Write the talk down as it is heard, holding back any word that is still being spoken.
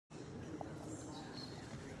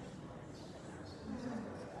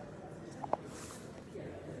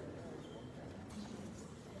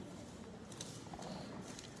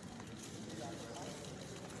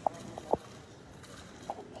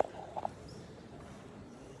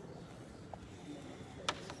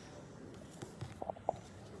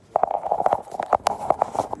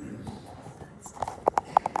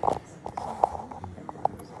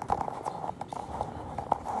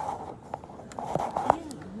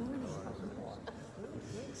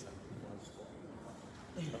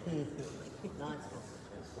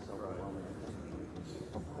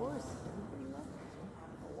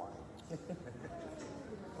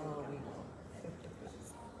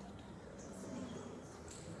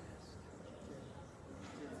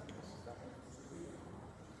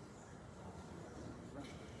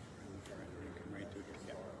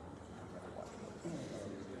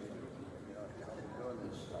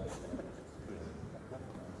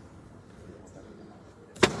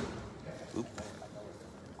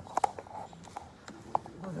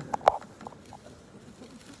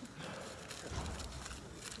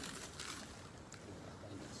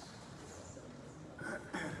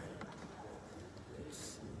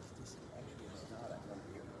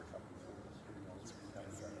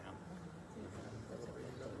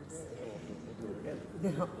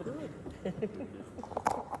No, good.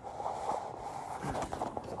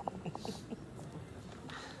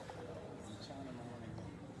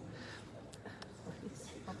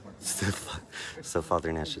 So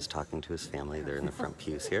Father Nash is talking to his family. They're in the front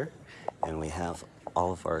pews here. And we have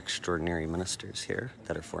all of our extraordinary ministers here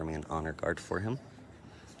that are forming an honor guard for him.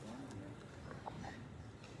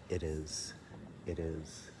 It is.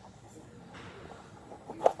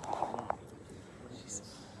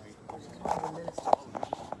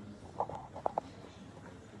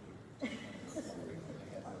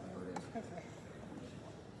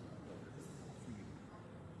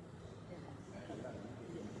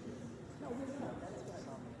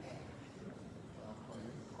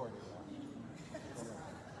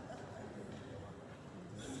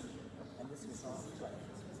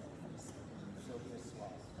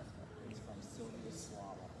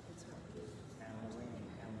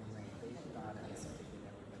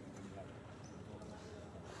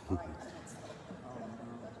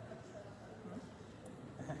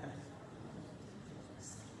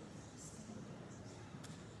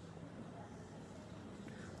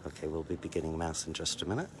 Okay, we'll be beginning Mass in just a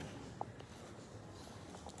minute.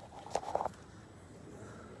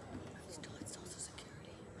 Still at Social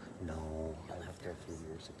Security? No, I left there a few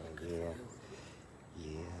years ago.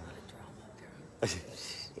 Yeah.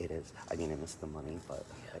 It is. I mean, I miss the money, but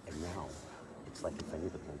and now it's like if I knew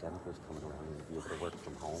the pandemic was coming around and be able to work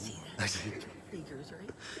from home. Figures, right?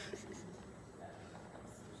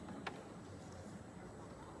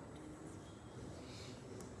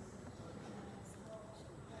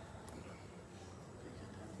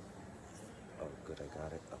 Oh, good, I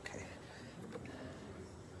got it. Okay.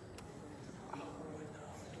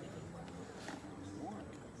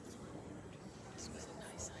 This was a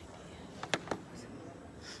nice idea.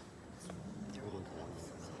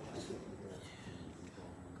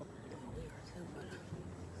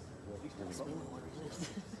 At least we know where it is.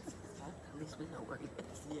 At least we know where it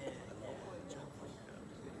is. Yeah.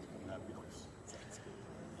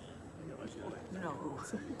 No.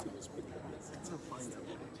 It's so fun.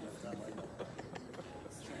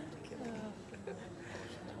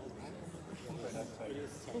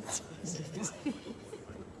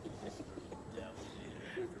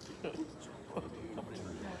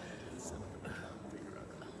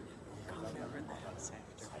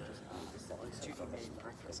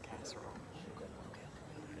 Breakfast casserole.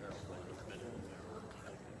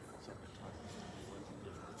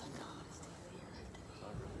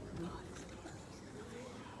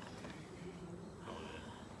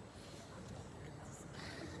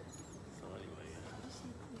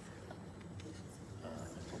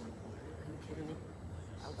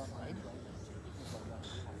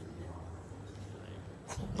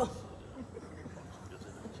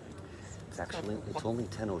 It's only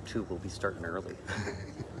 10:02. We'll be starting early.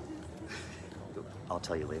 I'll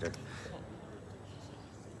tell you later.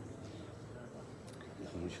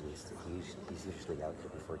 He's usually out here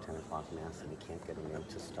before 10 o'clock Mass, and we can't get him in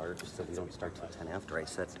to start, so we don't start till 10 after. I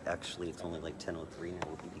said, actually, it's only like 10:03 now.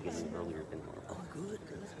 We'll be beginning earlier than normal. Oh, good.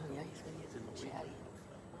 Yeah, he's going to get some chatty.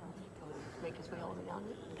 Make his way all the way down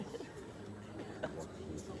there.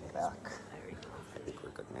 He's back. There you go. I think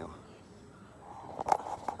we're good now.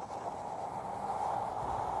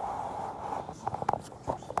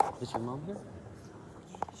 Is your mom here?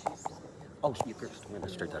 She's... Oh, Eucharist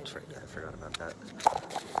minister, that's right. I forgot about that.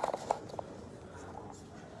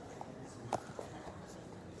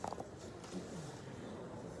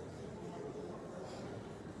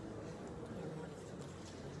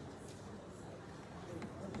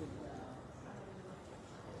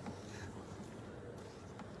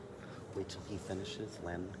 Wait till he finishes,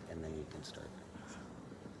 Len, and then you can start.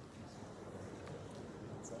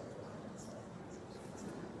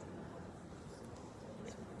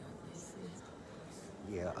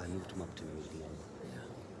 Yeah, I moved him up to medium. Yeah.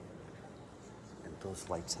 And those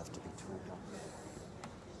lights have to be turned up.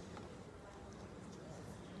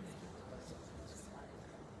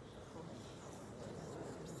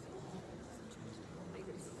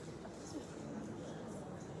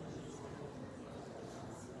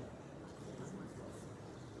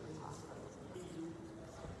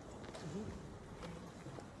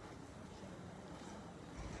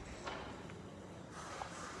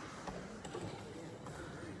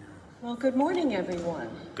 Well, good morning, everyone.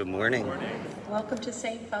 Good morning. Welcome to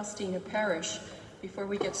St. Faustina Parish. Before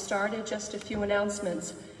we get started, just a few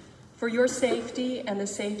announcements. For your safety and the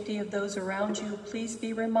safety of those around you, please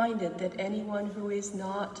be reminded that anyone who is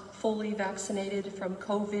not fully vaccinated from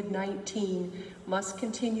COVID-19 must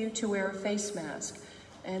continue to wear a face mask.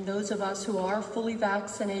 And those of us who are fully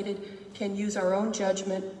vaccinated can use our own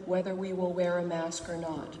judgment whether we will wear a mask or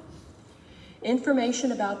not.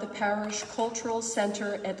 Information about the Parish Cultural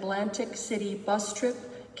Center Atlantic City bus trip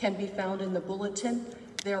can be found in the bulletin.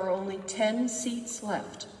 There are only 10 seats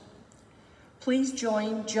left. Please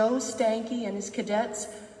join Joe Stanky and his cadets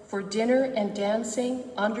for dinner and dancing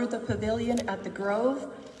under the pavilion at the Grove.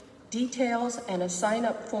 Details and a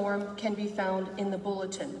sign-up form can be found in the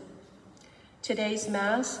bulletin. Today's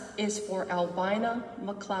Mass is for Albina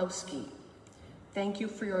McClowski. Thank you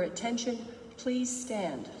for your attention. Please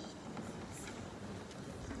stand.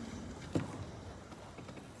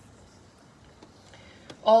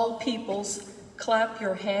 All peoples, clap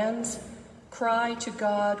your hands, cry to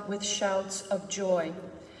God with shouts of joy.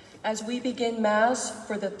 As we begin Mass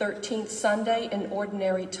for the 13th Sunday in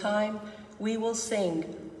Ordinary Time, we will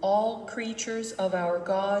sing, "All Creatures of Our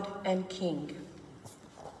God and King."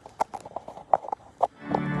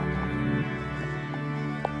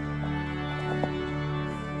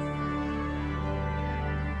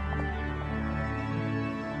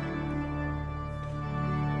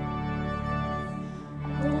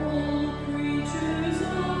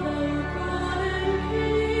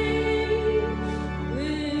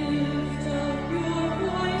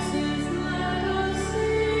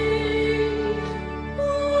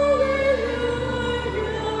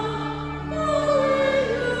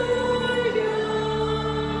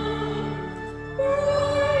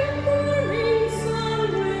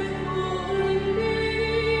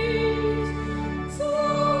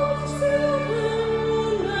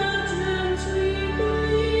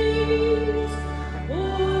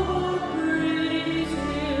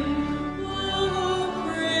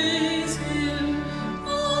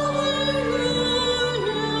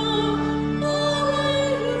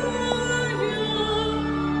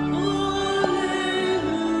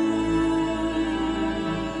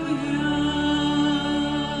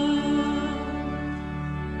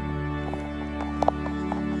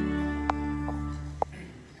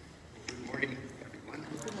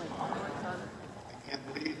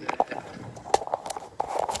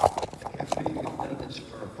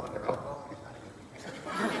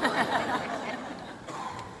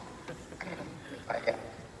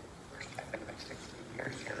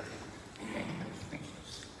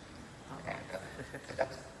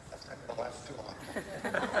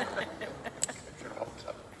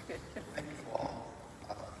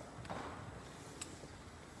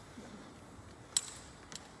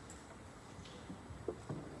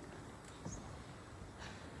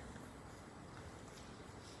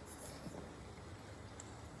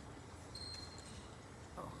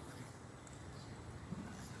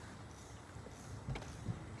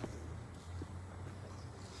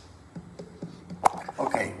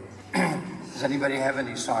 Okay. Does anybody have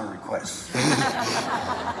any song requests?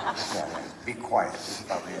 Yeah, be quiet. This is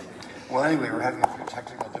probably it. Well, anyway, we're having a few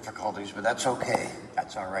technical difficulties, but that's okay.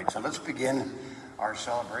 That's all right. So let's begin our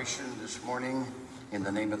celebration this morning in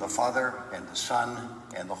the name of the Father, and the Son,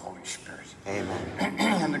 and the Holy Spirit. Amen.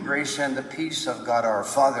 And the grace and the peace of God our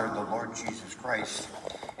Father, the Lord Jesus Christ,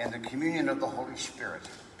 and the communion of the Holy Spirit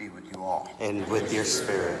be with you all. And with your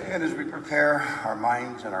spirit. And as we prepare our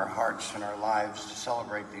minds and our hearts and our lives to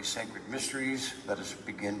celebrate these sacred mysteries, let us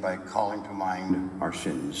begin by calling to mind our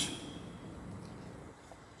sins.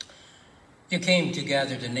 You came to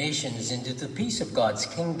gather the nations into the peace of God's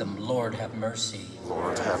kingdom. Lord, have mercy.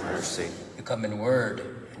 Lord, have mercy. You come in word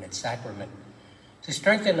and in sacrament to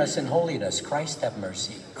strengthen us in holiness. Christ, have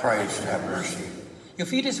mercy. Christ, have mercy. You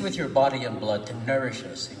feed us with your body and blood to nourish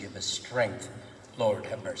us and give us strength. Lord,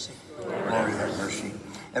 have mercy. Lord, have mercy.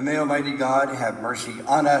 And may Almighty God have mercy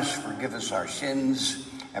on us, forgive us our sins,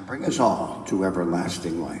 and bring us all to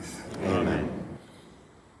everlasting life. Amen.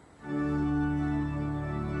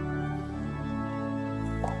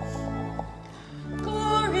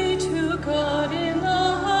 Glory to God in the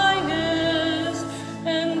highest,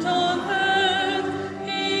 and on earth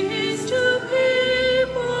peace to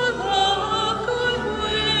people of good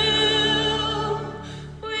will.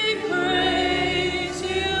 We praise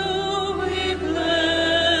you, we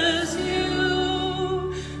bless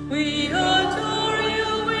you, we adore you,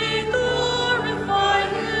 we glorify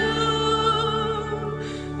you,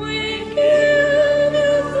 we give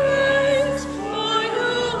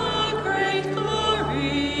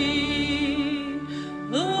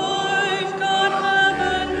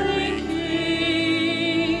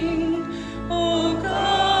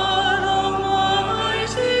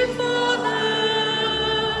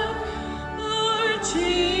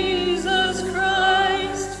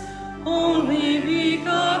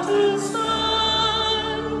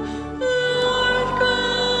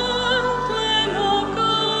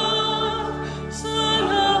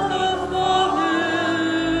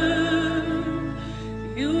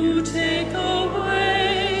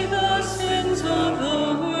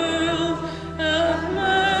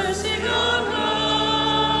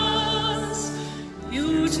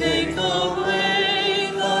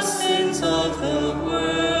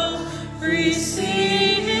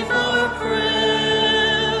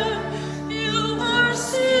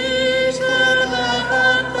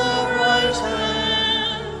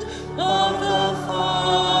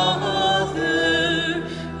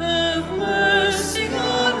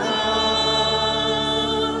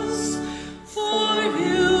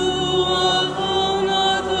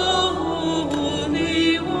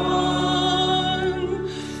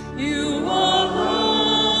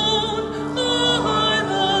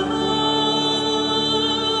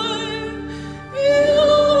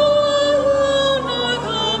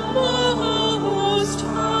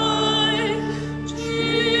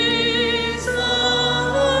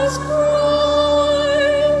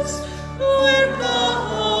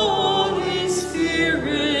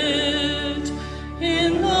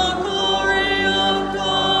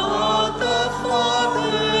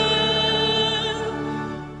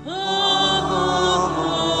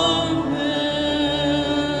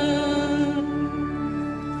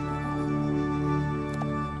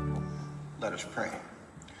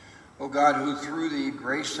God, who through the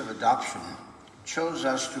grace of adoption chose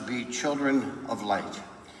us to be children of light,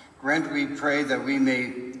 grant, we pray, that we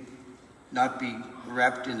may not be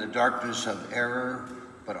wrapped in the darkness of error,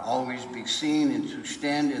 but always be seen and to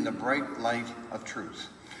stand in the bright light of truth.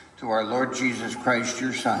 To our Lord Jesus Christ,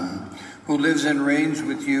 your Son, who lives and reigns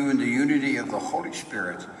with you in the unity of the Holy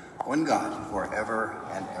Spirit, one God, forever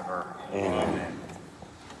and ever. Amen.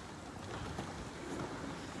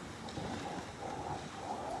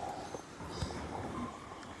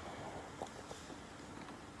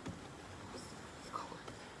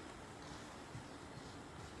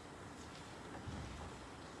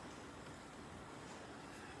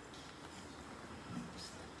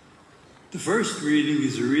 The first reading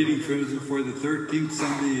is a reading for the 13th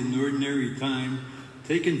Sunday in Ordinary Time,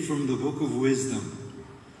 taken from the Book of Wisdom.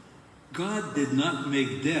 God did not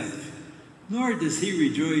make death, nor does he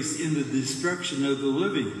rejoice in the destruction of the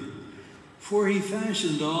living. For he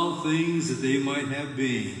fashioned all things that they might have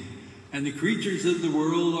being, and the creatures of the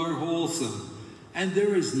world are wholesome, and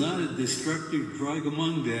there is not a destructive drug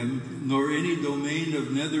among them, nor any domain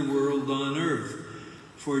of netherworld on earth.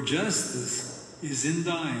 For justice is in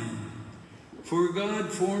dying. For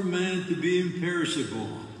God formed man to be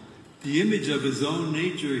imperishable. The image of his own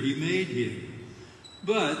nature he made him.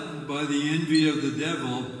 But by the envy of the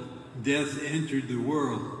devil, death entered the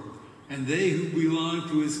world, and they who belong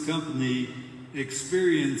to his company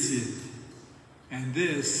experience it. And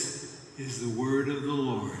this is the word of the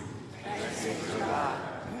Lord. Thanks be to God.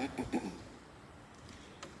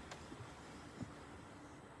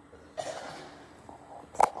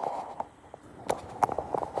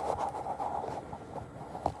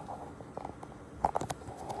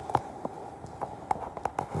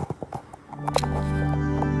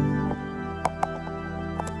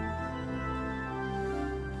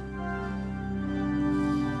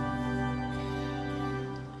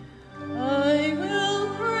 I will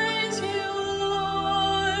praise you,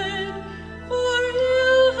 Lord, for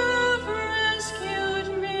you have rescued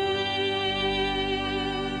me.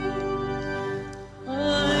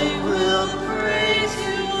 I will praise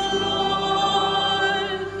you,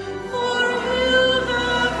 Lord, for you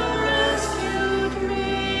have rescued me.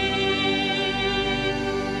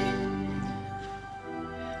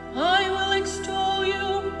 I will extol you,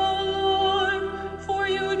 O Lord, for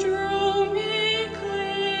you drew me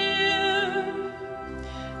clear,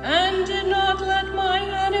 and did not let my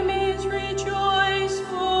enemies rejoice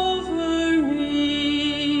over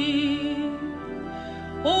me.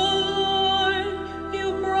 O Lord,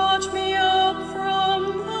 you brought me up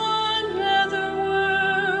from the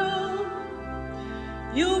netherworld.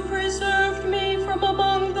 You preserved me from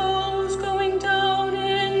among those going down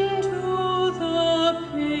into the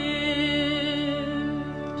pit.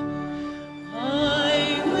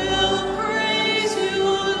 I will praise you,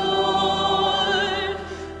 Lord,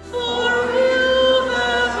 for you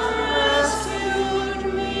have rescued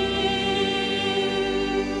me.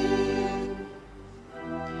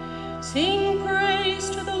 Sing praise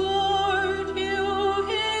to the Lord, you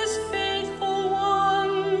his faithful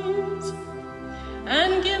ones,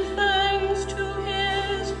 and give thanks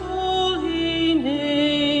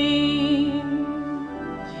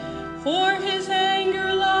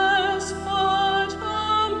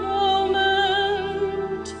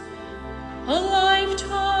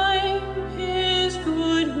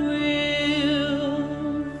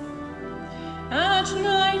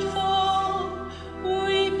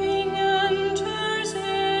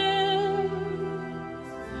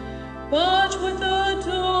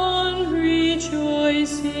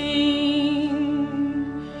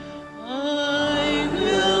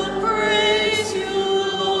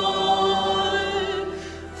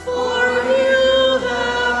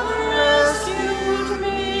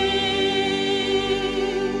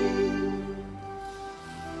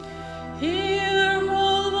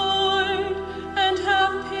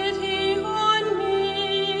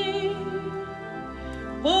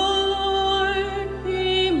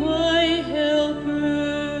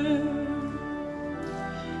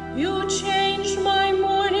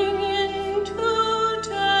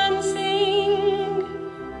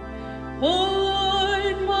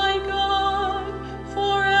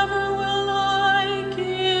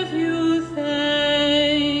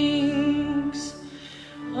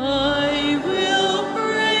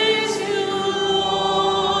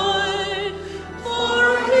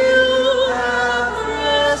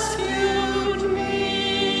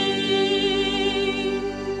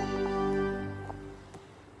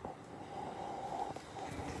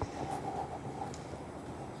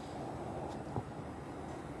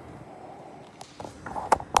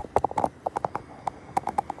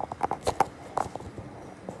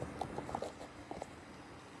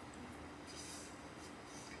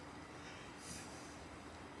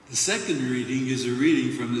The second reading is a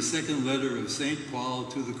reading from the second letter of St. Paul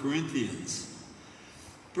to the Corinthians.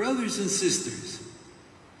 Brothers and sisters,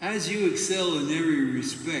 as you excel in every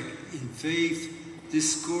respect in faith,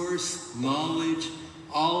 discourse, knowledge,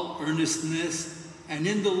 all earnestness, and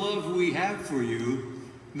in the love we have for you,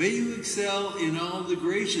 may you excel in all the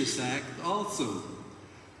gracious act also.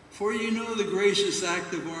 For you know the gracious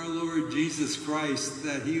act of our Lord Jesus Christ,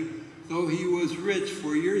 that though he was rich,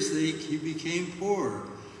 for your sake he became poor,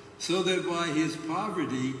 so that by his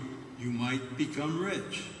poverty you might become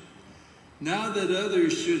rich. Now that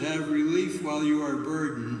others should have relief while you are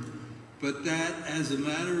burdened, but that as a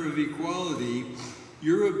matter of equality,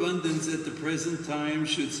 your abundance at the present time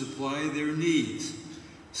should supply their needs,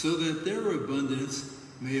 so that their abundance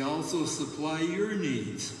may also supply your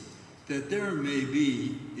needs, that there may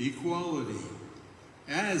be equality.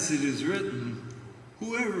 As it is written,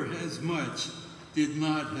 whoever has much did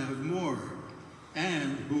not have more,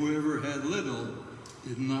 and whoever had little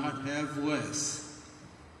did not have less.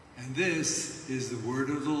 And this is the word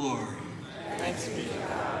of the Lord. Thanks be to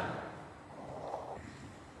God.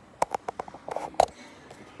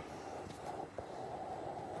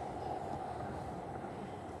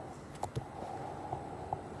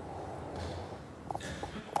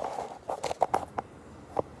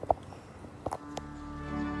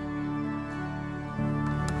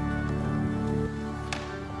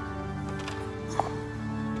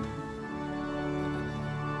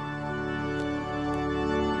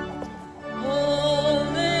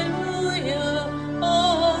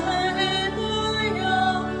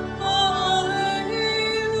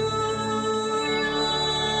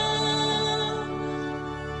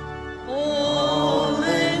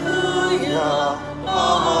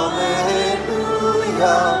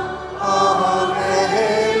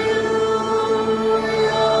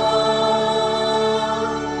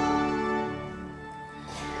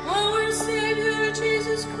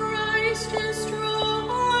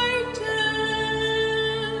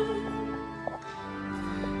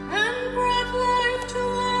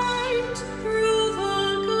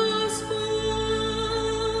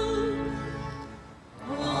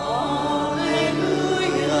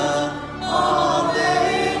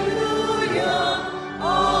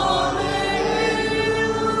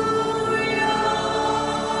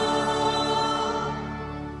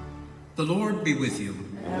 The Lord be with you.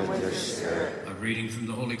 And with your spirit. A reading from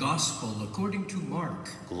the Holy Gospel according to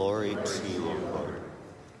Mark. Glory to you, Lord.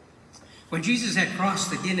 When Jesus had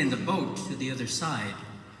crossed again in the boat to the other side,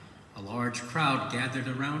 a large crowd gathered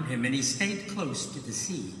around him, and he stayed close to the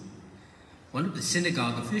sea. One of the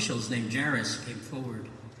synagogue officials named Jairus came forward.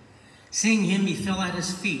 Seeing him, he fell at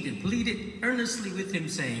his feet and pleaded earnestly with him,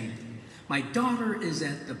 saying, "My daughter is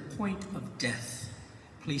at the point of death.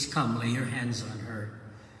 Please come, lay your hands on her,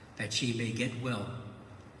 that she may get well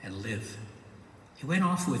and live." He went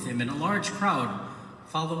off with him, and a large crowd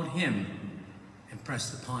followed him and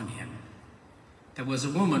pressed upon him. There was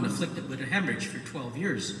a woman afflicted with a hemorrhage for 12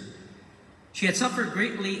 years. She had suffered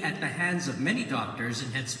greatly at the hands of many doctors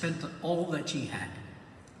and had spent all that she had.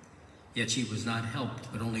 Yet she was not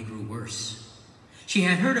helped, but only grew worse. She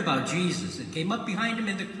had heard about Jesus and came up behind him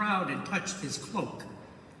in the crowd and touched his cloak.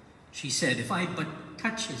 She said, "If I but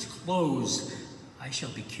touch his clothes, I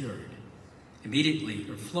shall be cured." Immediately,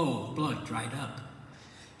 her flow of blood dried up.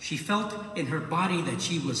 She felt in her body that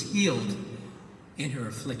she was healed in her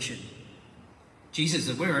affliction. Jesus,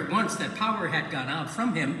 aware at once that power had gone out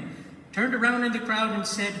from him, turned around in the crowd and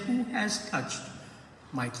said, "Who has touched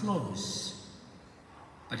my clothes?"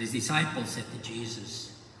 But his disciples said to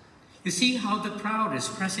Jesus, "You see how the crowd is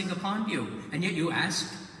pressing upon you, and yet you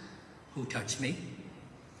ask, 'Who touched me?'"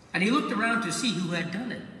 And he looked around to see who had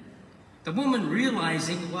done it. The woman,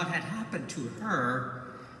 realizing what had happened to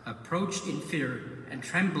her, approached in fear and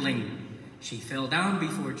trembling. She fell down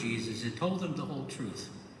before Jesus and told him the whole truth.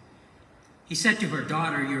 He said to her,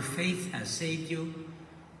 "Daughter, your faith has saved you.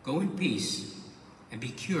 Go in peace and be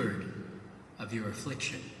cured of your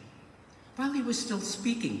affliction." While he was still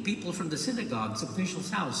speaking, people from the synagogue's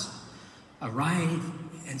official's house arrived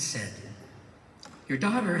and said, "Your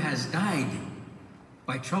daughter has died.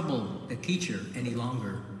 Why trouble the teacher any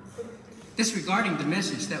longer?" Disregarding the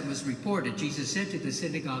message that was reported, Jesus said to the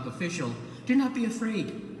synagogue official, "Do not be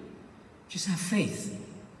afraid. Just have faith."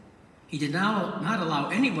 He did not allow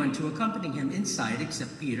anyone to accompany him inside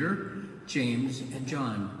except Peter, James, and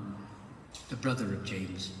John, the brother of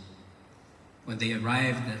James. When they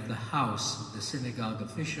arrived at the house of the synagogue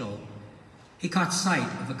official, he caught sight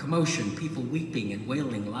of a commotion, people weeping and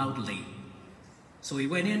wailing loudly. So he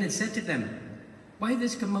went in and said to them, "Why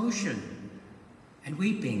this commotion and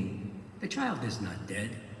weeping? The child is not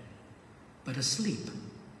dead, but asleep."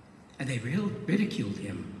 and they ridiculed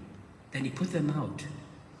him. Then he put them out.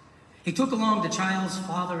 He took along the child's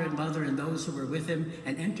father and mother and those who were with him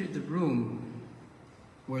and entered the room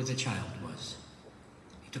where the child was.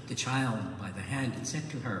 He took the child by the hand and said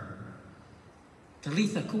to her,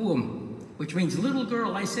 Talitha koum, which means, little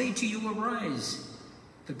girl, I say to you, arise.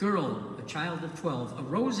 The girl, a child of 12,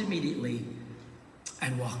 arose immediately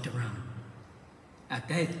and walked around. At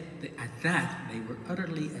that, they were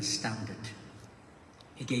utterly astounded.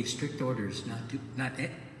 He gave strict orders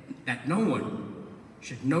that no one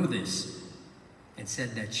should know this, and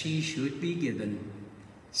said that she should be given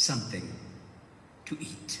something to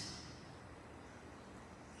eat.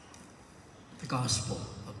 The Gospel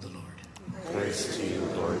of the Lord. Praise to you,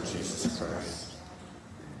 Lord Jesus Christ.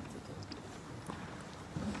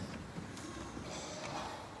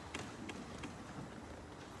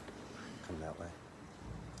 Come that way.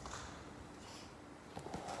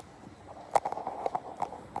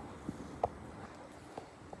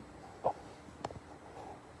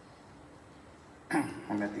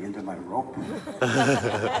 I'm at the end of my rope. Of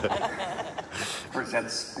course,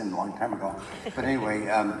 that's been a long time ago. But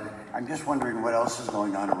anyway, I'm just wondering what else is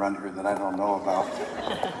going on around here that I don't know about.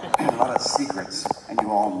 A lot of secrets, and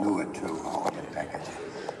you all knew it too. I'll get back at you.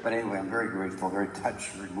 But anyway, I'm very grateful, very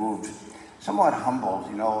touched, removed, somewhat humbled.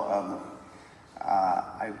 You know,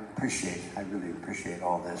 I really appreciate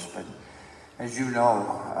all this. But as you know,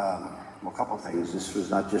 a couple things. This was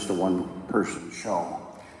not just a one-person show.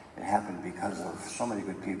 It happened because of so many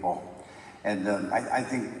good people. And I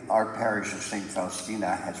think our parish of St.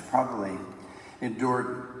 Faustina has probably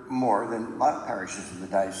endured more than a lot of parishes in the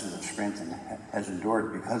Diocese of Scranton has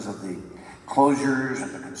endured because of the closures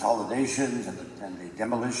and the consolidations and the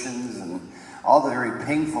demolitions and all the very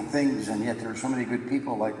painful things. And yet there are so many good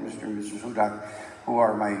people like Mr. and Mrs. Hudak who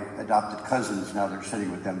are my adopted cousins. Now they're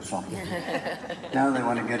sitting with them, so now they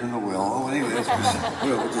want to get in the will. Oh, anyway,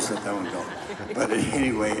 we'll just let that one go. But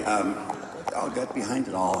anyway, all got behind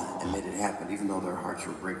it all and made it happen, even though their hearts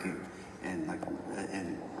were breaking. And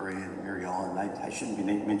Ray and Muriel, and I shouldn't be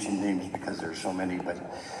mentioning names because there's so many, but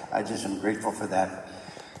I just am grateful for that.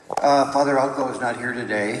 Father Alco is not here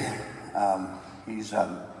today. He's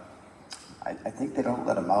I think they don't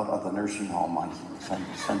let him out of the nursing home on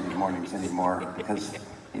Sunday mornings anymore because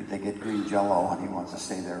they get green jello and he wants to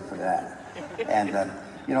stay there for that. And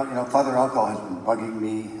you know, Father Alco has been bugging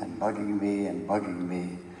me and bugging me and bugging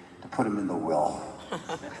me to put him in the will.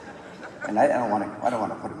 And I don't want to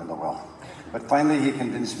put him in the will. But finally he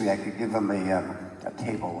convinced me I could give him a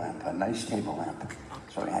table lamp, a nice table lamp.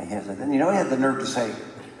 So he has it. And you know, he had the nerve to say,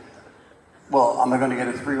 well, am I going to get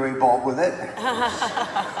a three-way bulb with it?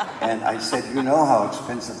 And I said, you know how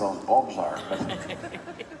expensive those bulbs are, but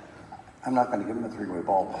I'm not going to give him a three-way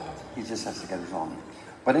bulb. He just has to get his own.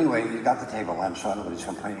 But anyway, he got the table lamp, so I don't know what he's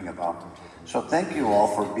complaining about. So thank you all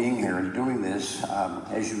for being here and doing this.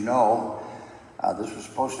 As you know, this was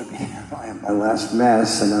supposed to be my last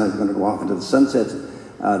Mass, and I was going to go off into the sunset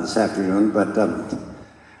this afternoon, but it's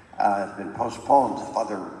been postponed.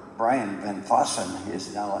 Father Brian Van Fossen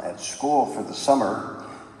is now at school for the summer,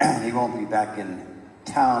 and he won't be back in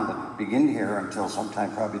town to begin here until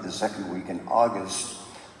sometime probably the second week in August.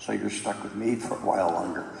 So you're stuck with me for a while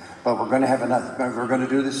longer. But we're going to have we're going to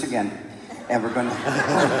do this again, and we're going to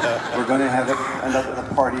have another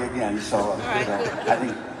party again. So, I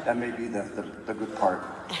think that may be the good part.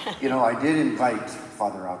 You know, I did invite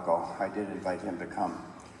Father Alco. I did invite him to come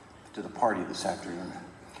to the party this afternoon,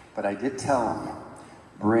 but I did tell him,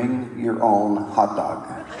 bring your own hot dog.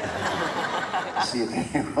 See if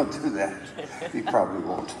he will do that. He probably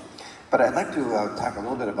won't. But I'd like to talk a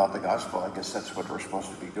little bit about the gospel. I guess that's what we're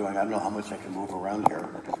supposed to be doing. I don't know how much I can move around here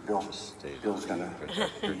because Bill's going to.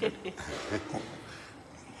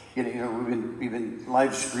 You know, we've been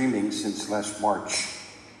live streaming since last March,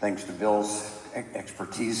 thanks to Bill's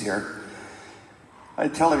expertise here. I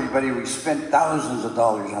tell everybody we spent thousands of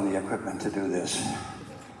dollars on the equipment to do this.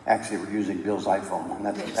 Actually, we're using Bill's iPhone, and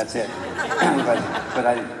that's it. but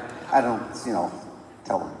I don't, you know,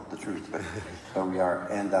 tell them the truth, but we are.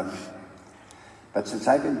 And but since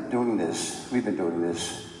I've been doing this, we've been doing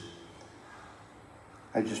this.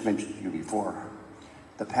 I just mentioned to you before,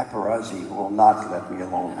 the paparazzi will not let me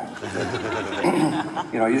alone.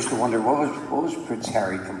 You know, I used to wonder what was Prince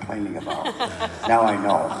Harry complaining about. Now I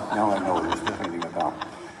know. Now I know what he was complaining about.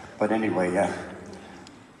 But anyway,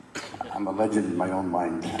 I'm a legend in my own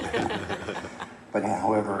mind. But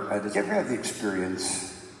however, did you ever have the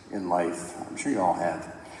experience in life? I'm sure you all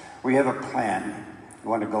have. We have a plan. You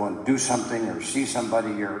want to go and do something or see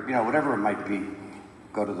somebody or, you know, whatever it might be.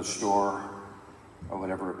 Go to the store, or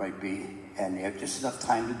whatever it might be, and you have just enough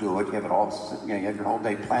time to do it. You have it all, you have your whole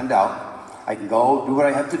day planned out. I can go do what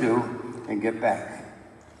I have to do and get back.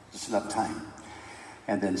 Just enough time.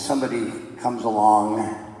 And then somebody comes along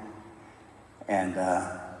and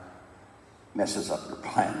messes up your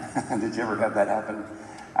plan. Did you ever have that happen?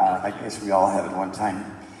 I guess we all have at one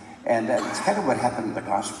time. And it's kind of what happened in the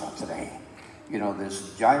gospel today. You know,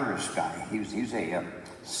 this Jairus guy, he's a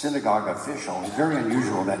synagogue official. It's very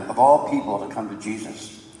unusual that of all people to come to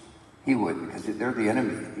Jesus, he would, because they're the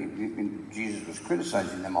enemy. Jesus was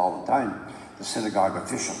criticizing them all the time, the synagogue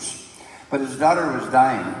officials. But his daughter was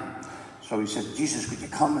dying, so he said, Jesus, could you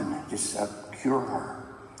come and just cure her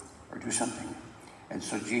or do something? And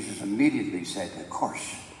so Jesus immediately said, of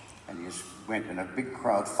course. And he just went, and a big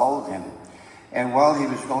crowd followed him. And while he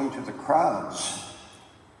was going through the crowds,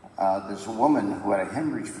 this woman who had a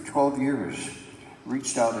hemorrhage for 12 years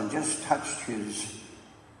reached out and just touched his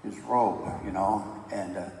robe, you know,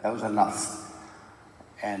 and that was enough.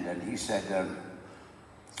 And then he said,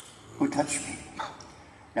 who touched me?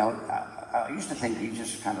 Now, I used to think he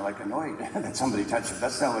just kind of like annoyed that somebody touched him.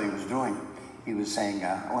 That's not what he was doing. He was saying,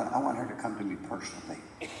 I want her to come to me personally,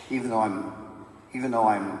 even though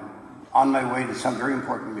I'm on my way to some very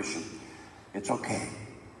important mission. It's okay.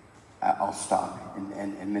 I'll stop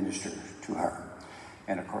and minister to her.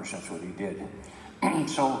 And of course, that's what he did.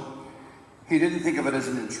 So he didn't think of it as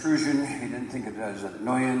an intrusion. He didn't think of it as an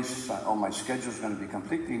annoyance. Oh, my schedule's going to be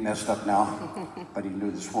completely messed up now. But he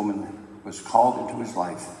knew this woman was called into his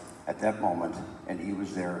life at that moment, and he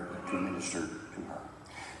was there to minister to her.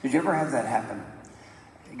 Did you ever have that happen?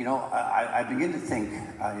 You know, I begin to think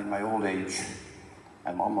in my old age,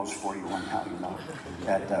 I'm almost 41 now, you know,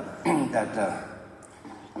 that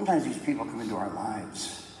sometimes these people come into our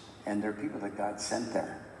lives, and they're people that God sent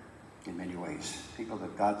there in many ways. People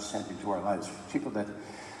that God sent into our lives. People that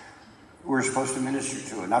we're supposed to minister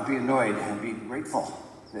to and not be annoyed and be grateful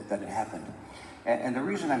that it happened. And the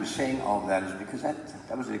reason I'm saying all of that is because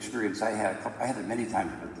that was an experience I had. I had it many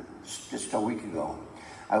times, but just a week ago.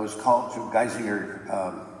 I was called to Geisinger,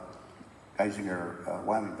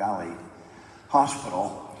 Wyoming Valley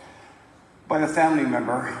Hospital by a family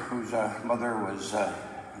member whose mother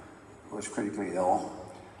was critically ill,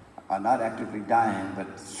 not actively dying,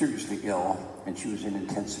 but seriously ill, and she was in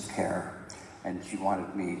intensive care. And she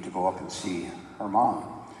wanted me to go up and see her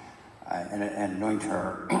mom and anoint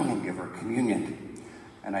her and give her communion.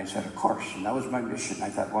 And I said, of course, and that was my mission. I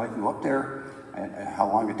thought, well, I can go up there, and how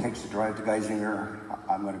long it takes to drive to Geisinger,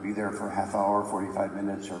 I'm going to be there for a half hour, 45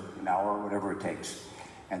 minutes, or an hour, whatever it takes,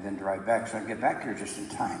 and then drive back. So I get back here just in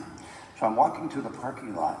time. So I'm walking to the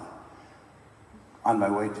parking lot on my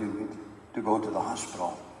way to go to the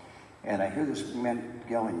hospital, and I hear this man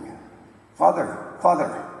yelling, Father,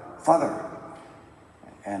 Father, Father.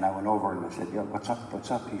 And I went over and I said, yeah, what's up,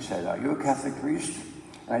 what's up? He said, are you a Catholic priest?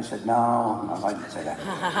 And I said, no, I didn't say that.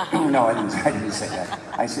 No, I didn't say that.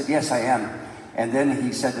 I said, yes, I am. And then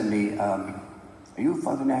he said to me, are you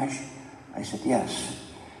Father Nash? I said, yes.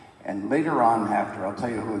 And later on after, I'll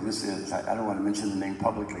tell you who this is. I don't want to mention the name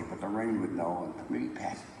publicly, but Lorraine would know, and maybe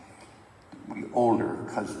Pat. We older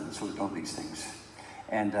cousins would know these things.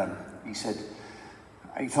 And he said,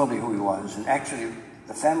 he told me who he was. And actually,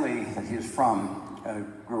 the family that he was from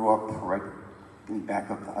grew up right in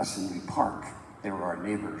back of us in the park. They were our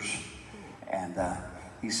neighbors. And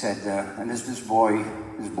he said, and this boy, now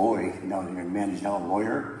he's a young man, he's now a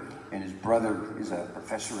lawyer, and his brother is a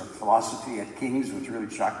professor of philosophy at King's, which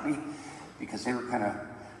really shocked me, because they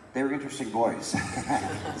were interesting boys,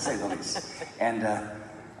 to say the least. And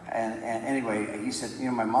anyway, he said, you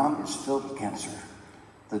know, my mom is filled with cancer.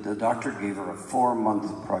 The doctor gave her a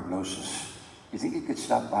 4-month prognosis. Do you think you could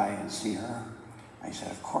stop by and see her? I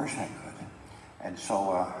said, of course I could. And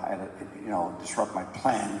so I had to, disrupt my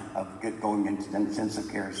plan of going into intensive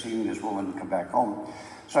care, seeing this woman come back home.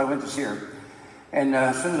 So I went to see her. And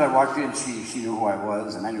as soon as I walked in, she knew who I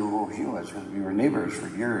was, and I knew who she was, because we were neighbors for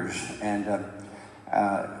years. And,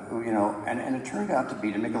 and it turned out to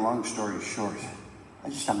be, to make a long story short,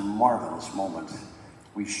 just a marvelous moment.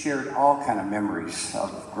 We shared all kind of memories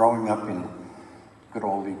of growing up in good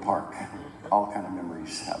old Lee Park, all kind of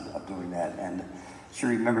memories of doing that. And she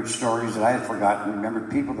remembered stories that I had forgotten, remembered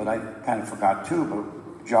people that I kind of forgot too,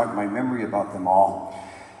 but jogged my memory about them all.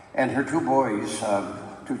 And her 2 boys,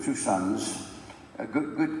 two sons,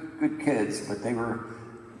 good kids, but they were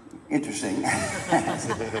interesting.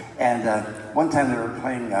 And one time they were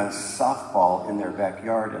playing softball in their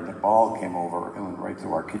backyard, and the ball came over and went right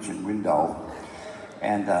through our kitchen window.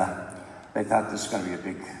 And they thought this was going to be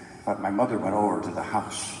a big, but my mother went over to the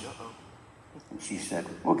house, and she said,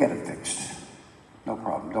 we'll get it fixed. No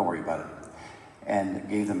problem, don't worry about it. and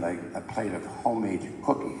gave them a plate of homemade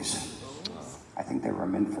cookies. I think they were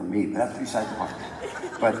meant for me, but that's beside the point.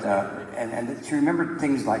 But, and she remembered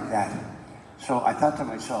things like that. So I thought to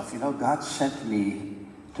myself, you know, God sent me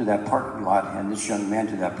to that parking lot and this young man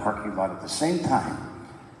to that parking lot at the same time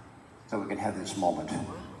so we can have this moment,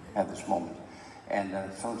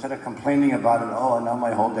 And so instead of complaining about it, oh, now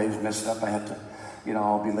my whole day's messed up, I have to, you know,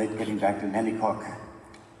 I'll be late getting back to Nannycook.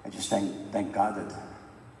 I just thank God that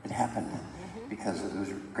it happened because it was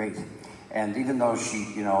great. And even though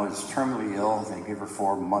she, you know, is terminally ill, they gave her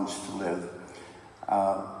 4 months to live.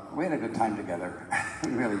 We had a good time together.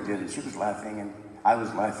 We really did. And she was laughing, and I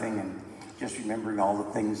was laughing, and just remembering all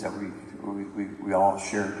the things that we all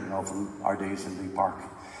shared, you know, from our days in the park.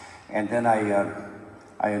 And then I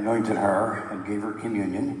anointed her and gave her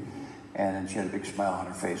communion, and she had a big smile on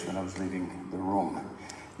her face when I was leaving the room.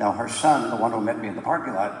 Now her son, the one who met me in the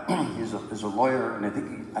parking lot, is a lawyer, and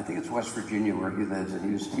I think it's West Virginia where he lives,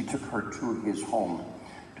 and he took her to his home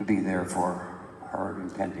to be there for her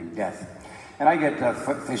impending death. And I get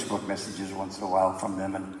Facebook messages once in a while from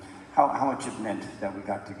them, and how much it meant that we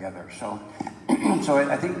got together. So, so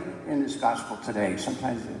I think in this gospel today,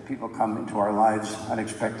 sometimes people come into our lives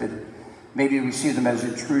unexpected. Maybe we see them as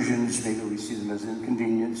intrusions, maybe we see them as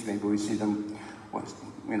inconvenience, maybe we see them, what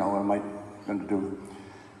am I going to do?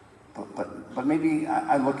 But maybe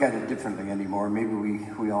I look at it differently anymore. Maybe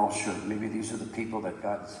we all should. Maybe these are the people that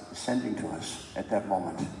God's sending to us at that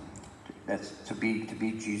moment. That's to be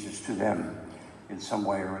Jesus to them in some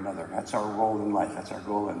way or another. That's our role in life. That's our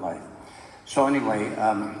goal in life. So anyway,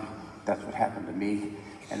 that's what happened to me,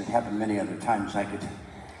 and it happened many other times. I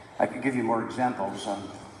could give you more examples.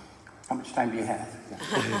 How much time do you have?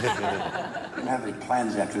 I don't have any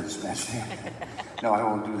plans after this mess. No, I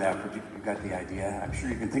won't do that, but you got the idea. I'm sure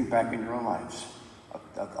you can think back in your own lives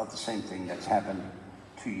of the same thing that's happened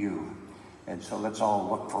to you. And so let's all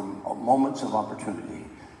look for moments of opportunity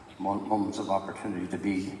to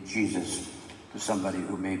be Jesus to somebody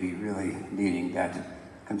who may be really needing that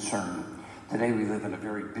concern. Today we live in a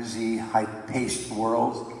very busy, high-paced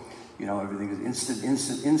world. You know, everything is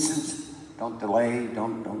instant. Don't delay,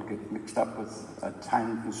 don't get mixed up with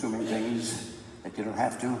time-consuming things that you don't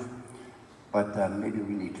have to. But maybe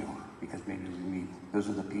we need to, because maybe those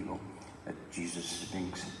are the people that Jesus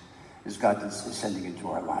thinks is God is sending into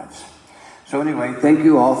our lives. So anyway, thank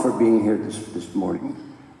you all for being here this morning.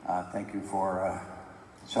 Thank you for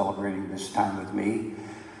celebrating this time with me.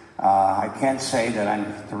 I can't say that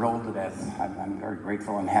I'm thrilled to death. I'm very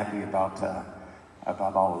grateful and happy about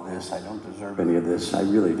all of this. I don't deserve any of this. I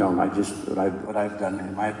really don't. What I've done,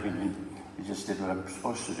 in my opinion, is just did what I'm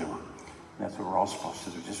supposed to do. That's what we're all supposed to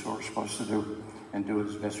do. Just what we're supposed to do, and do it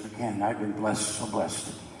as best we can. I've been blessed, so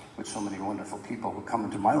blessed, with so many wonderful people who come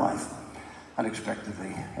into my life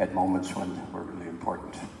unexpectedly at moments when were really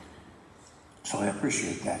important. So I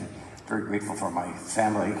appreciate that. Very grateful for my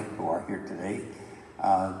family who are here today.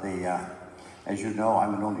 As you know,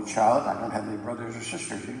 I'm an only child. I don't have any brothers or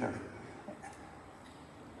sisters either.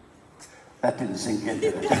 That didn't sink in,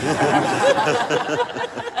 did it?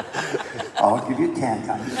 I'll give you 10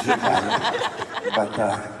 times. But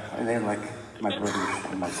they're like my brothers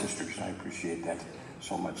and my sisters. I appreciate that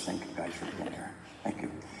so much. Thank you guys for being here. Thank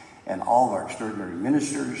you. And all of our extraordinary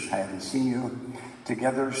ministers. I haven't seen you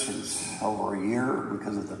together since over a year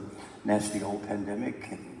because of the nasty old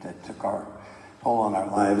pandemic that took our toll on our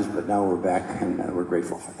lives. But now we're back, and we're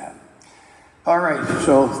grateful for that. All right,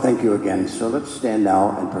 so thank you again. So let's stand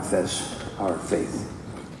now and profess our faith.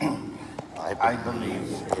 I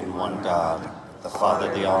believe in one God, the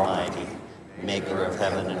Father, the Almighty, maker of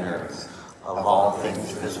heaven and earth, of all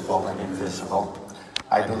things visible and invisible.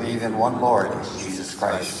 I believe in one Lord, Jesus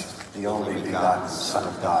Christ, the only begotten Son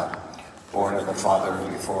of God, born of the Father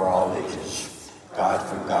before all ages, God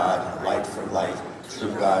from God, light from light,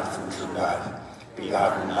 true God from true God,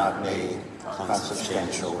 begotten, not made,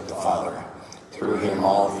 consubstantial with the Father. Through him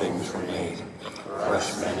all things were made. For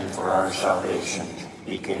us men and for our salvation,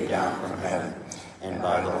 he came down from heaven, and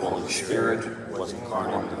by the Holy Spirit was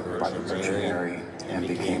incarnate of the Virgin Mary, and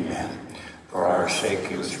became man. For our sake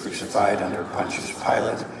he was crucified under Pontius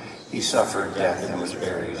Pilate. He suffered death and was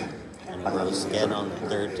buried. And rose again on the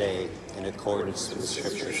third day in accordance with the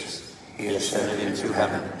Scriptures. He ascended into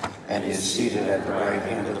heaven, and is seated at the right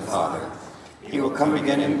hand of the Father. He will come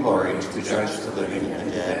again in glory to judge the living and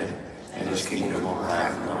the dead, and his kingdom will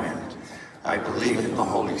have no end. I believe in the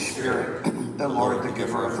Holy Spirit, the Lord, the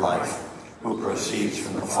giver of life, who proceeds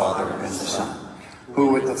from the Father and the Son,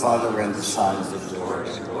 who with the Father and the Son is adored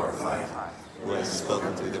and glorified, who has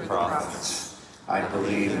spoken through the prophets. I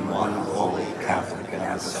believe in one holy, Catholic, and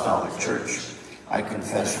Apostolic Church. I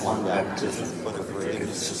confess one baptism for the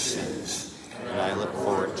forgiveness of sins, and I look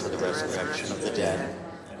forward to the resurrection of the dead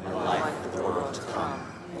and the life of the world to come.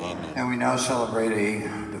 Amen. And we now celebrate a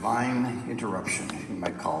divine interruption, you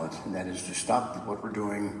might call it, and that is to stop what we're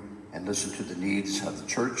doing and listen to the needs of the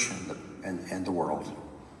church and the world.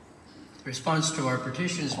 The response to our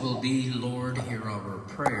petitions will be, Lord, hear our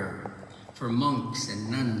prayer. For monks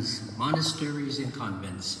and nuns, monasteries and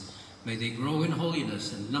convents, may they grow in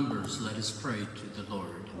holiness and numbers, let us pray to the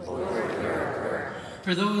Lord. Lord, hear our prayer.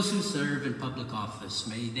 For those who serve in public office,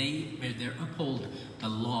 may they uphold the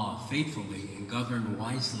law faithfully and govern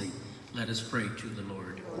wisely, let us pray to the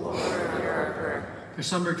Lord. Lord, hear our prayer. For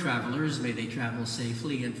summer travelers, may they travel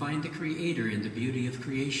safely and find the Creator in the beauty of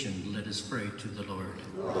creation, let us pray to the Lord.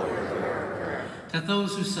 Lord, hear our prayer. That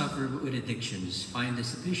those who suffer with addictions find the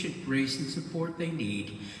sufficient grace and support they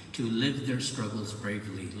need to live their struggles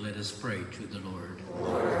bravely, let us pray to the Lord.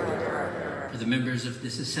 Lord, hear our prayer. For the members of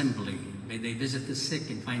this assembly, may they visit the sick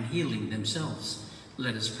and find healing themselves,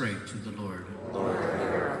 let us pray to the Lord. Lord,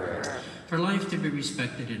 hear our prayer. For life to be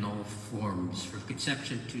respected in all forms, from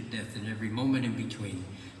conception to death and every moment in between,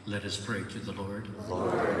 let us pray to the Lord.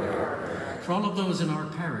 Lord, hear our prayer. For all of those in our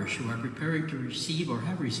parish who are preparing to receive or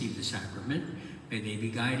have received the sacrament, may they be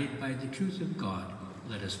guided by the truth of God.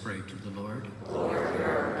 Let us pray to the Lord. Lord, hear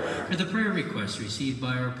our prayer. For the prayer requests received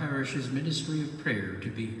by our parish's ministry of prayer to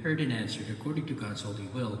be heard and answered according to God's holy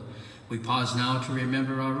will, we pause now to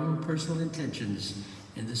remember our own personal intentions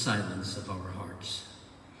in the silence of our hearts.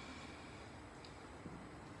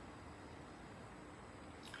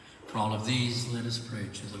 For all of these, let us pray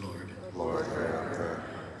to the Lord. Lord, hear our prayer.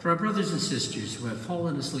 For our brothers and sisters who have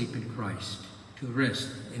fallen asleep in Christ, to rest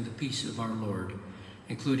in the peace of our Lord,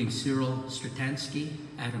 including Cyril Stratansky,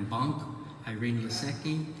 Adam Bonk, Irene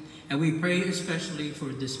Lisecki, and we pray especially for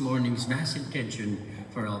this morning's Mass intention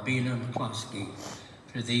for Albina McCloskey.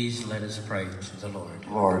 For these, let us pray to the Lord.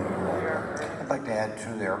 Lord, I'd like to add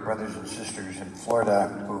to their brothers and sisters in Florida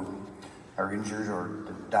who are injured or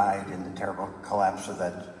died in the terrible collapse of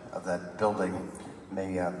that building.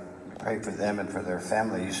 May pray for them and for their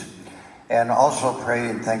families. And also pray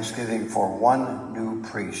in thanksgiving for one new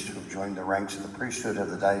priest who joined the ranks of the priesthood of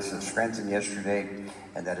the Diocese of Scranton yesterday,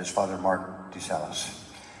 and that is Father Mark DeSalis.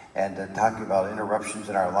 And talking about interruptions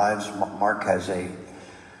in our lives, Mark has a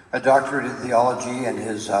doctorate in theology, and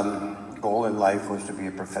his goal in life was to be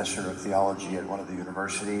a professor of theology at one of the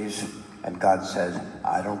universities. And God said,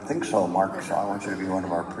 I don't think so, Mark, so I want you to be one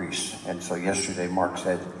of our priests. And so yesterday, Mark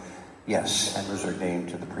said yes, and was ordained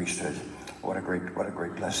to the priesthood. What a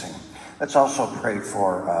great blessing. Let's also pray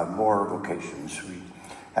for more vocations. We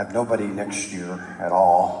have nobody next year at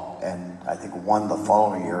all, and I think one the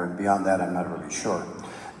following year, and beyond that, I'm not really sure.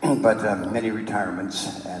 But many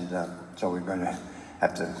retirements, and so we're going to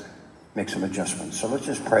have to make some adjustments. So let's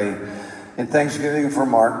just pray in thanksgiving for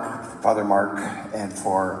Mark, Father Mark, and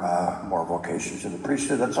for more vocations in the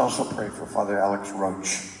priesthood. Let's also pray for Father Alex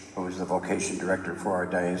Roach, who is the vocation director for our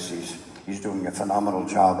diocese. He's doing a phenomenal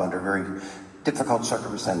job under very difficult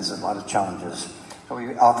circumstances, a lot of challenges. So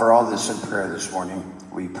we offer all this in prayer this morning.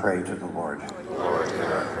 We pray to the Lord. Lord, hear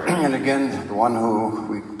our prayer. And again, the one who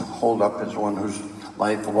we hold up as one whose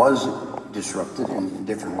life was disrupted in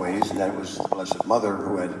different ways, and that was the Blessed Mother,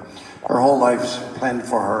 who had her whole life planned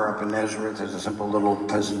for her up in Nazareth as a simple little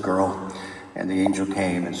peasant girl. And the angel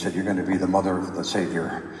came and said, you're going to be the mother of the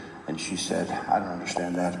Savior. And she said, I don't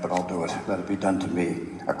understand that, but I'll do it. Let it be done to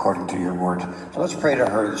me according to your word. So let's pray to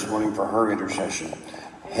her this morning for her intercession.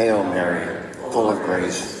 Hail Mary, full of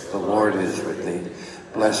grace, the Lord is with thee.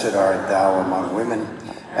 Blessed art thou among women,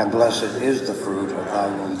 and blessed is the fruit of thy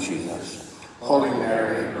womb, Jesus. Holy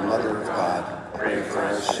Mary, Mother of God, pray for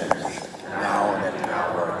us sinners, now and at the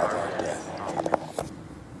hour of our death. Amen.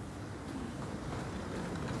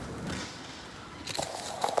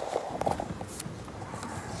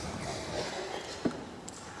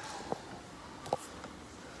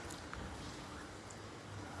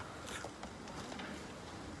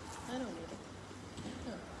 I don't need it.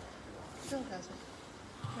 No. Bill has it.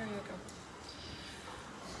 There you go.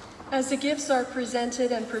 As the gifts are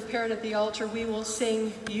presented and prepared at the altar, we will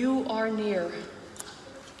sing, You Are Near.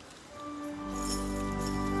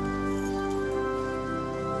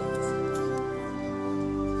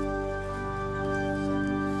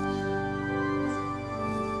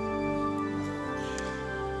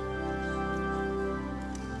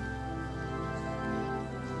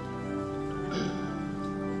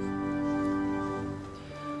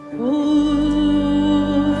 Lord,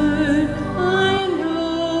 I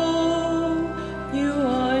know you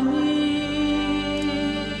are near,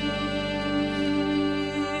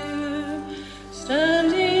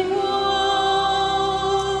 standing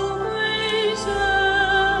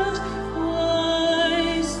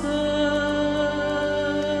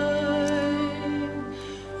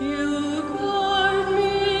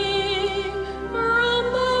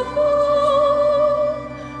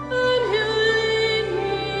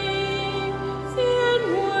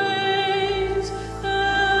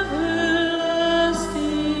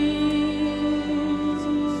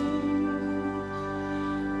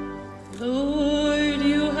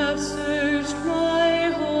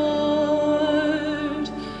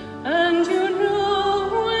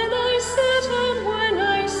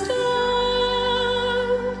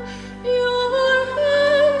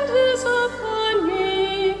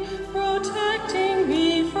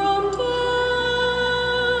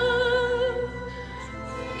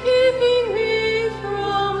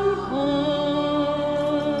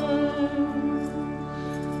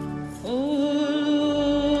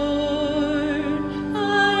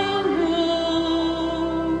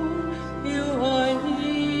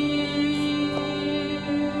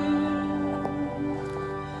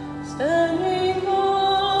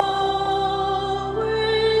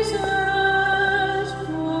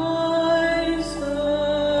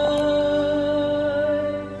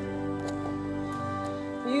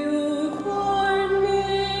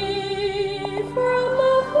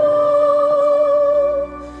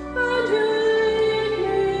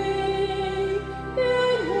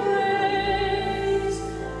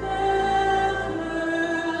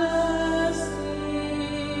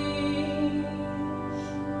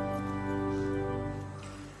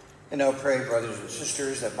now pray, brothers and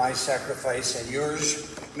sisters, that my sacrifice and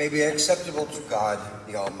yours may be acceptable to God,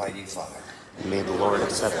 the Almighty Father. And may the Lord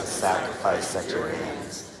accept the sacrifice at your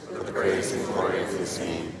hands, for the praise and glory of his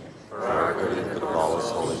name, for our good and good of all his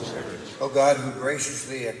holy church. O God, who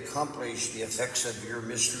graciously accomplished the effects of your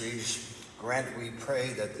mysteries, grant, we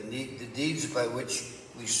pray, that the deeds by which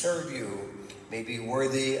we serve you may be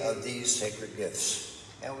worthy of these sacred gifts.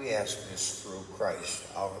 And we ask this through Christ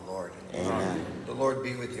our Lord. Amen. The Lord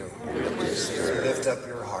be with you. And with your spirit. Lift up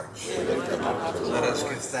your hearts. We lift them up to the Let Lord. us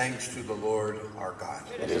give thanks to the Lord our God.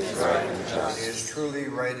 It is right and It just. is truly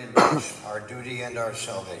right and just, our duty and our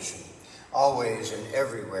salvation, always and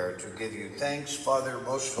everywhere to give you thanks, Father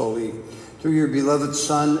most holy, through your beloved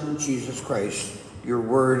Son, Jesus Christ, your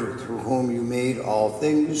word, through whom you made all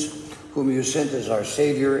things, whom you sent as our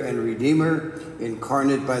Savior and Redeemer,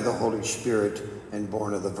 incarnate by the Holy Spirit and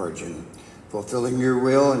born of the Virgin. Fulfilling your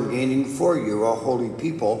will and gaining for you a holy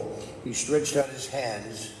people, he stretched out his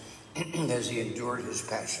hands as he endured his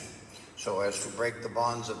passion, so as to break the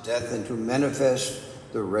bonds of death and to manifest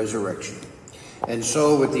the resurrection. And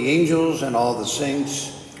so with the angels and all the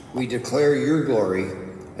saints, we declare your glory,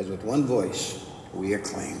 as with one voice we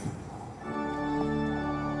acclaim.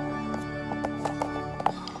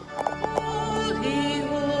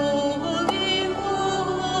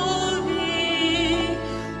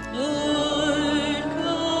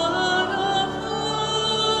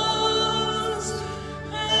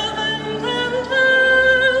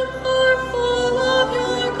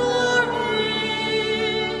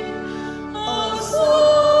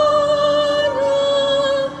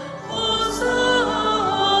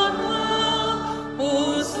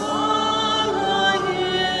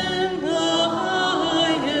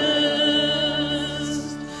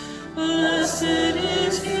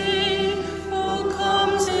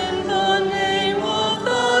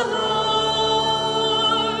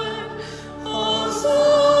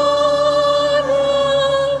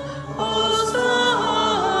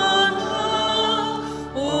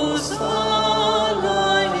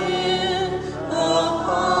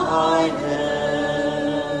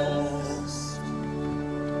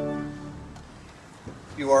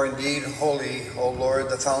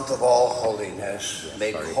 Fount of all holiness,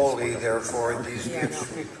 make holy, therefore, these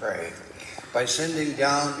gifts, we pray, by sending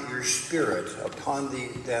down your Spirit upon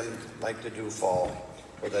them like the dewfall,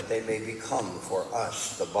 so that they may become for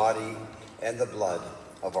us the body and the blood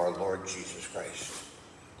of our Lord Jesus Christ.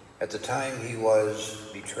 At the time he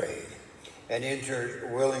was betrayed and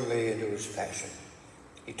entered willingly into his passion,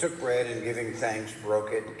 he took bread and giving thanks,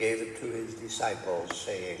 broke it, gave it to his disciples,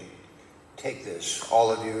 saying, "Take this,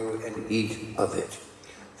 all of you, and eat of it.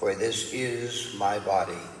 For this is my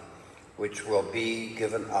body, which will be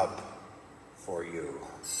given up for you."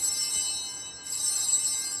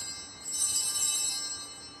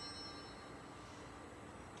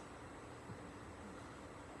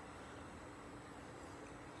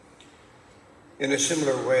 In a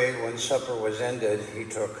similar way, when supper was ended, he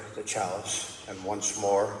took the chalice, and once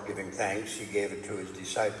more, giving thanks, he gave it to his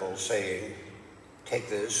disciples, saying, "Take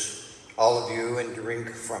this, all of you, and drink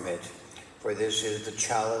from it. For this is the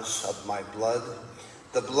chalice of my blood,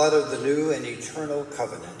 the blood of the new and eternal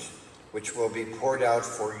covenant, which will be poured out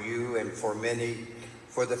for you and for many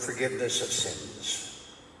for the forgiveness of sins.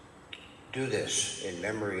 Do this in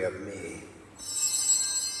memory of me."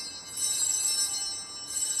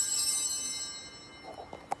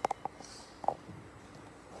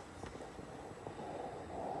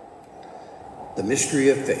 The mystery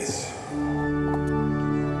of faith.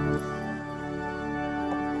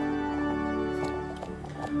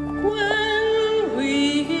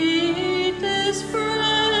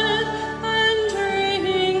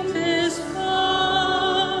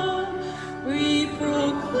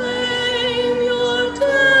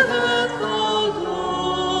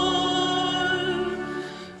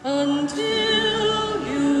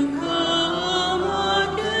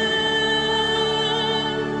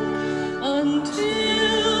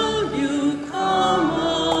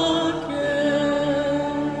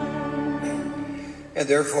 And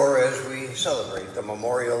therefore, as we celebrate the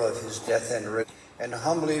memorial of his death and resurrection, and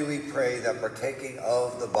humbly we pray that partaking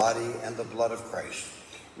of the body and the blood of Christ,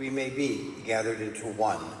 we may be gathered into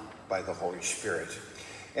one by the Holy Spirit.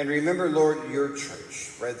 And remember, Lord, your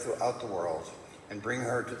church spread throughout the world, and bring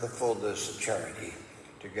her to the fullness of charity,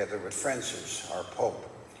 together with Francis, our Pope,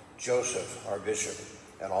 Joseph, our Bishop,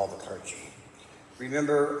 and all the clergy.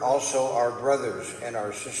 Remember also our brothers and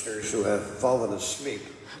our sisters who have fallen asleep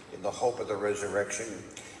in the hope of the resurrection.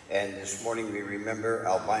 And this morning we remember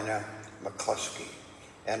Albina McCluskey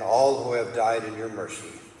and all who have died in your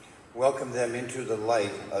mercy. Welcome them into the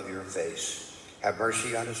light of your face. Have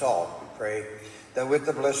mercy on us all, we pray, that with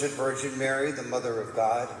the Blessed Virgin Mary, the Mother of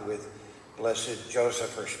God, with Blessed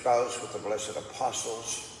Joseph, her spouse, with the blessed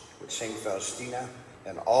apostles, with Saint Faustina,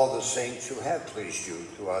 and all the saints who have pleased you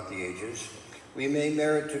throughout the ages, we may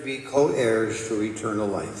merit to be co-heirs to eternal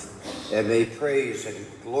life, and may praise and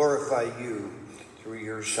glorify you through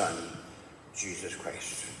your Son, Jesus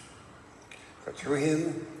Christ. For through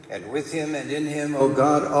him, and with him, and in him, O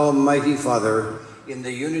God, Almighty Father, in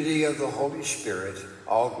the unity of the Holy Spirit,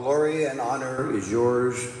 all glory and honor is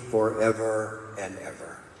yours forever and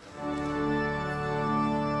ever.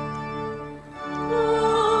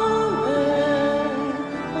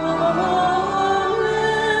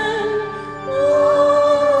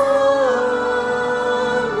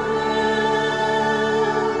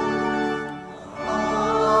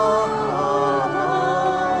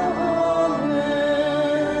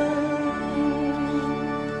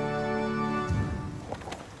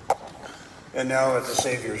 And now, at the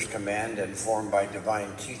Savior's command and formed by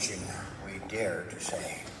divine teaching, we dare to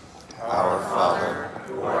say, Our Father,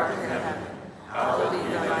 who art in heaven, hallowed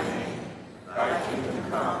be thy name. Thy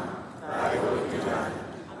kingdom come, thy will be done,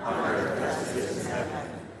 on earth as it is in heaven.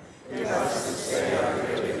 Give us this day our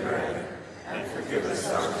daily bread, and forgive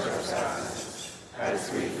us our trespasses,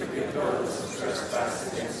 as we forgive those who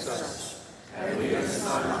trespass against us. And lead us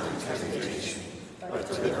not into temptation, but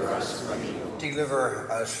deliver us from evil.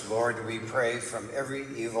 Deliver us, Lord, we pray, from every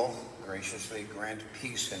evil. Graciously grant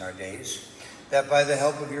peace in our days, that by the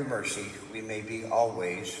help of your mercy we may be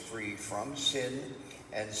always free from sin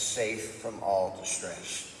and safe from all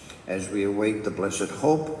distress, as we await the blessed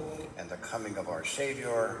hope and the coming of our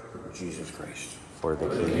Savior, Jesus Christ. For the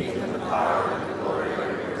kingdom, the power, and the glory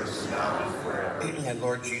are yours now and forever. And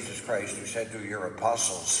Lord Jesus Christ, who said to your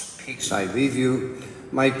apostles, peace I leave you,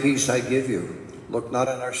 my peace I give you. Look not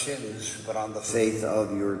on our sins, but on the faith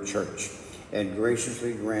of your church, and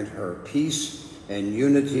graciously grant her peace and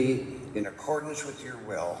unity in accordance with your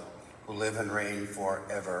will, who live and reign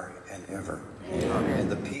forever and ever. Amen.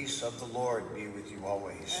 And the peace of the Lord be with you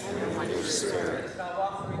always. And with your spirit. Now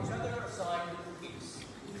offer each other a sign of peace.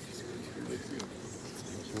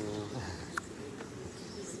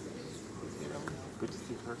 good to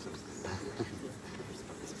see her.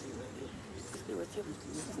 Be with you.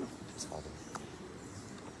 His father.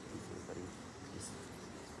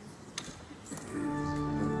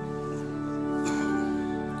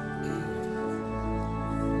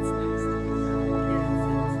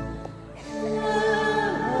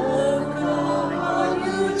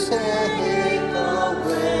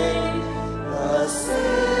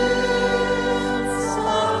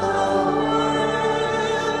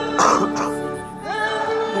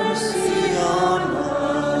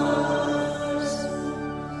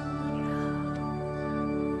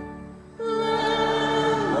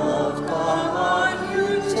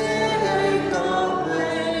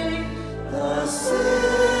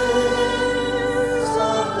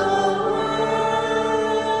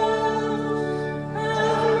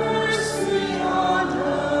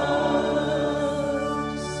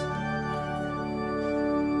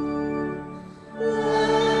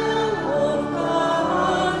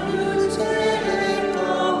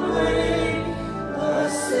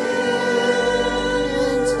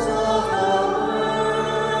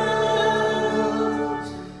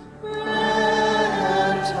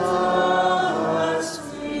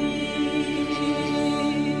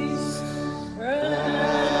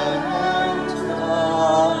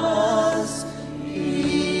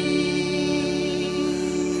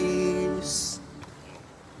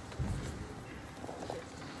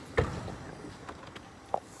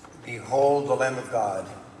 Behold the Lamb of God.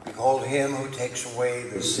 Behold him who takes away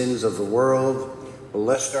the sins of the world.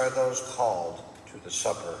 Blessed are those called to the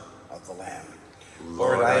supper of the Lamb.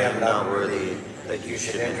 Lord, I am not worthy that you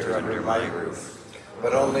should enter under my roof,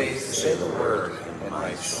 but only say the word, and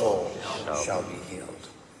my soul shall be healed.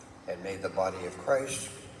 And may the body of Christ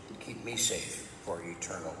keep me safe for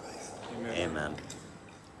eternal life. Amen.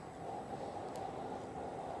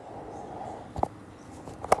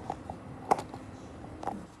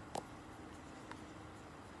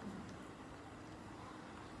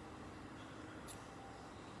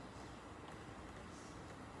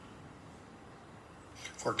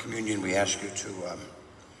 For communion, we ask you to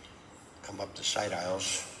come up the side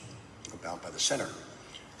aisles, go down by the center,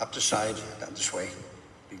 up the side, down this way.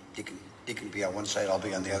 Deacon be on one side, I'll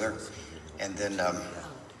be on the other. And then,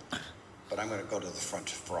 but I'm going to go to the front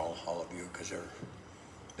for all of you because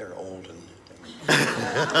they're old and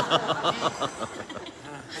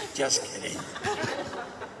just kidding.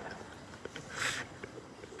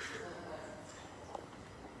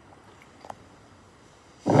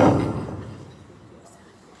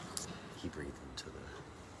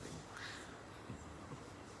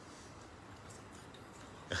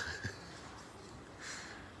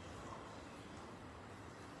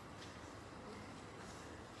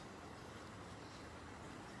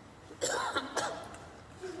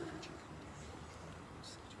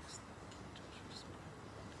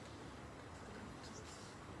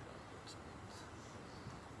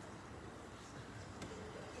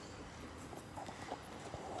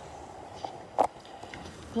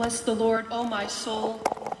 Bless the Lord, O my soul,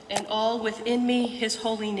 and all within me his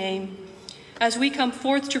holy name. As we come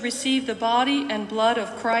forth to receive the body and blood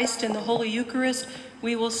of Christ in the Holy Eucharist,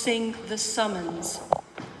 we will sing the summons.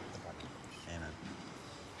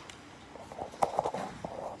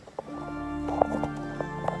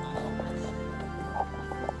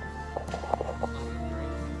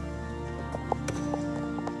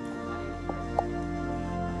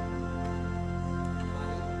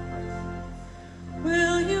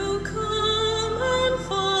 Where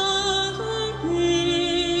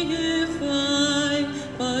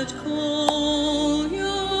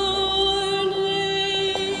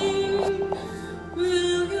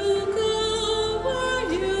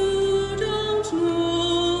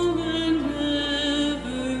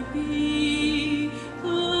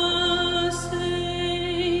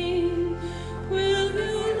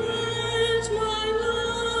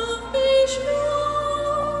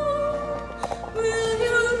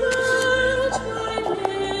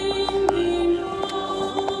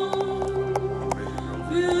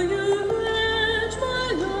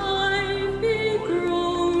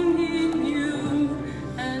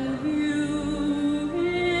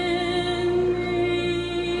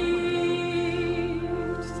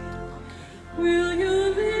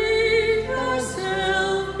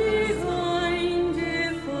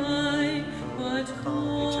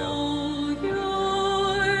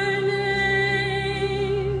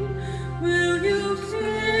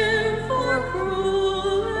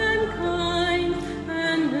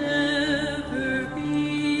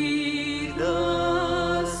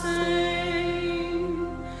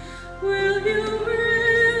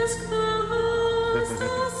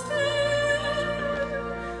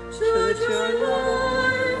your love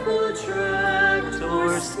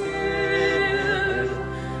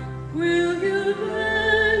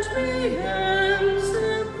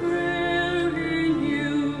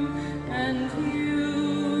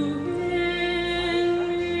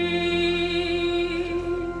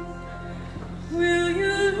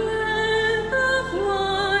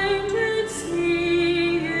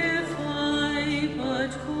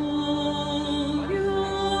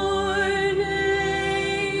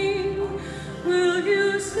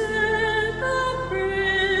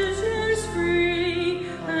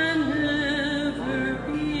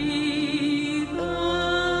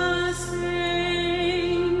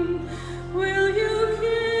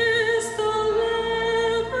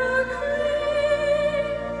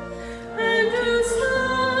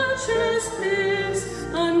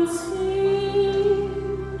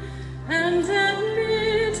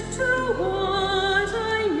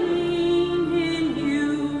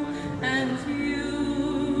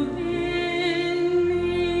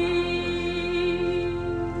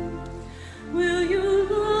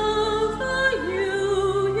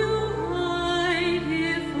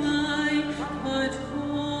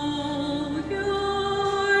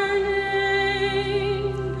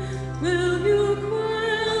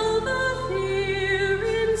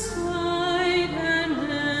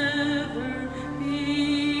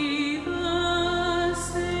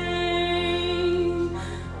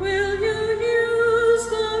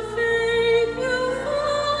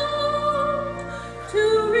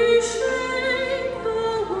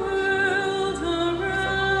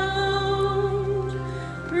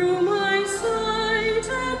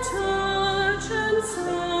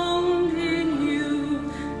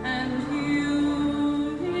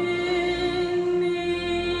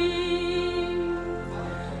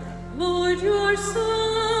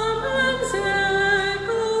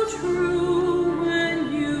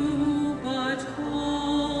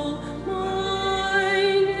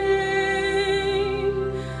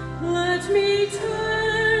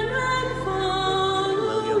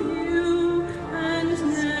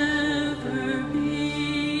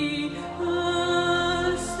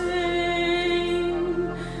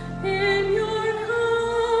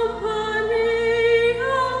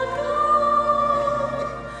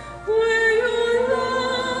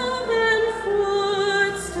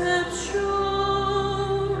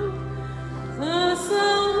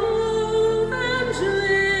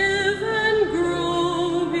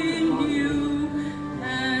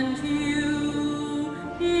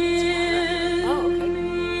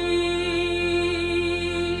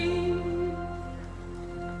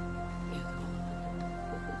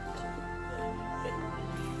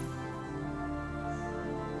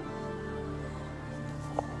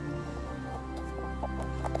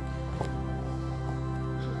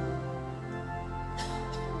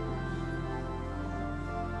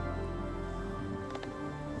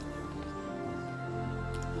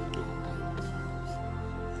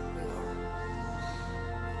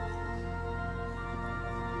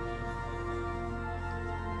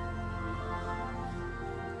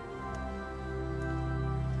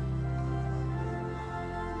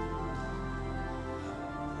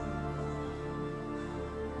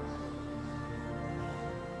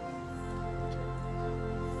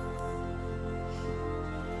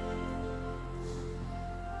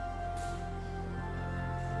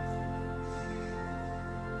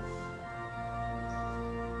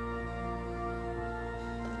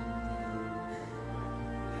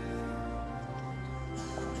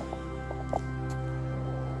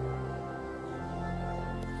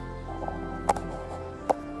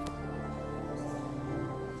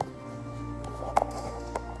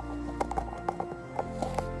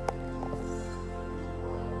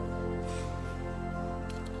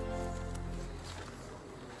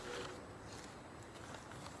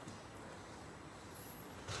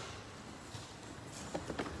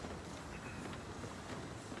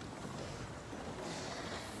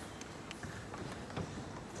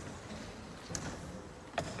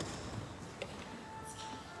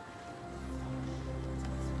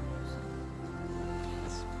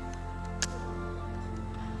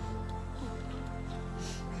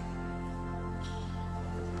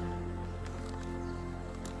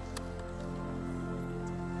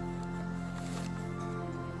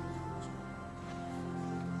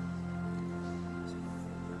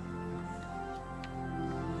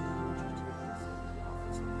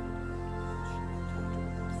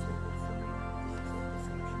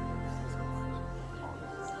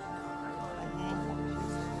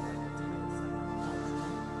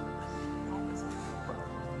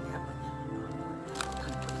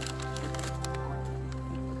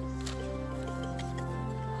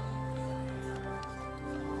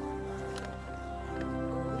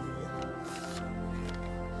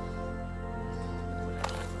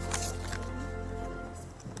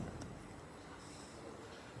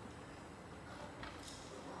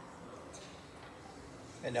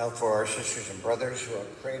And now for our sisters and brothers who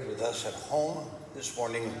have prayed with us at home this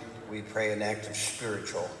morning, we pray an act of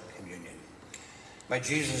spiritual communion. My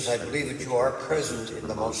Jesus, I believe that you are present in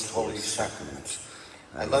the most holy sacrament.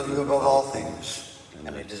 I love you above all things,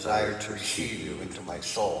 and I desire to receive you into my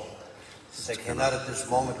soul. Since I cannot at this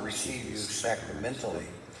moment receive you sacramentally,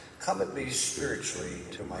 come at least spiritually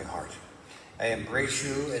to my heart. I embrace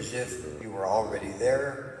you as if you were already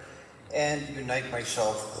there, and unite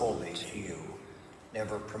myself wholly to you.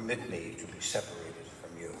 Never permit me to be separated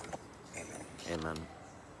from you. Amen. Amen.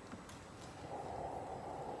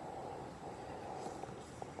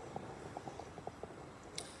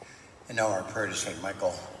 And now our prayer to St.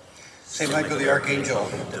 Michael. St. Michael the Archangel,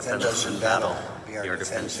 defend us in battle. Be our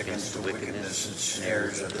defense against the wickedness and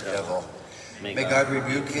snares of the devil. May God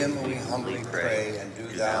rebuke him, we humbly pray, and do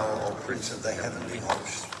thou, O Prince of the heavenly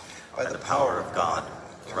host, by the power of God,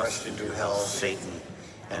 thrust into hell Satan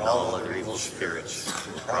and all other evil spirits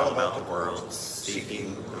who prowl about the world,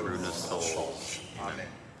 seeking the ruin of souls. Amen.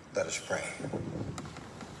 Let us pray.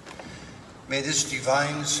 May this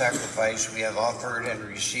divine sacrifice we have offered and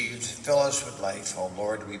received fill us with life, O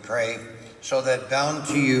Lord, we pray, so that bound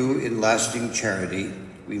to you in lasting charity,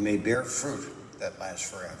 we may bear fruit that lasts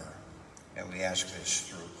forever. And we ask this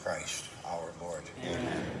through Christ, our Lord.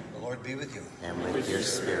 Amen. The Lord be with you. And with your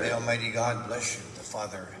spirit. May Almighty God bless you, the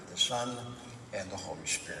Father, the Son, and the Holy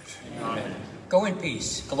Spirit. Amen. Go in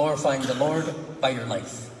peace, glorifying the Lord by your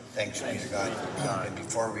life. Thanks be to God. And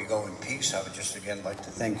before we go in peace, I would just again like to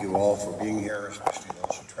thank you all for being here, especially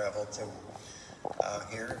those who traveled to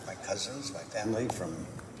here, my cousins, my family from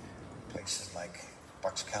places like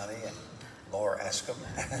Bucks County and Lower Ascom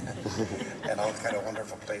and all kind of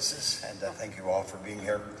wonderful places. And thank you all for being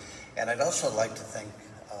here. And I'd also like to thank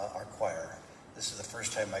our choir. This is the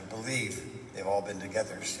first time I believe they've all been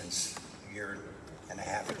together since a year and a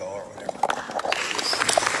half ago or whatever.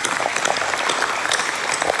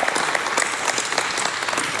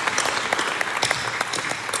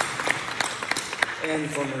 And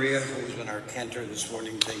for Maria, who's been our cantor this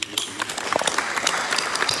morning, thank you so much.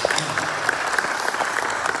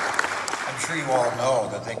 I'm sure you all know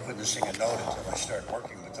that they couldn't sing a note until I started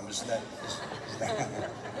working with them. Isn't that?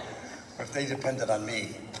 If they depended on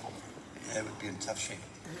me, it would be in tough shape.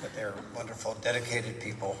 But they're wonderful, dedicated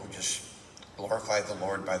people who just glorify the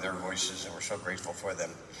Lord by their voices, and we're so grateful for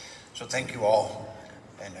them. So thank you all.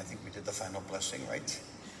 And I think we did the final blessing, right?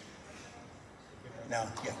 Now,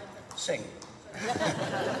 yeah, sing.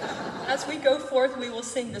 As we go forth, we will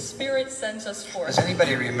sing "The Spirit Sends Us Forth." Does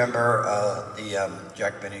anybody remember the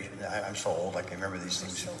Jack Benny? I'm so old, I can remember these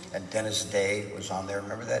things. And Dennis Day was on there.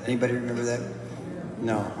 Remember that? Anybody remember that?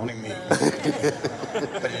 No, only me.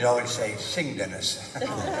 But he'd always say, "Sing, Dennis."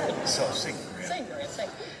 So sing. Maria. Sing, Maria, sing.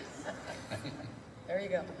 There you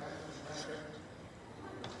go.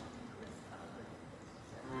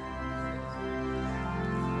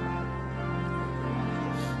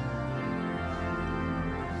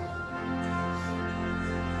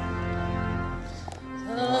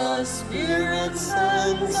 The Spirit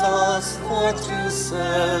sends us forth to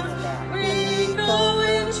serve. We go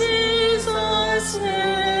in Jesus'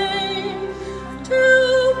 name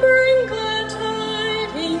to bring glad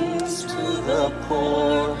tidings to the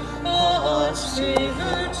poor, a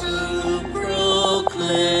Savior to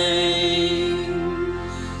proclaim.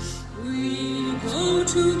 We go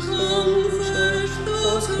to comfort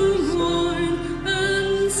those who mourn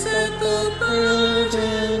and set the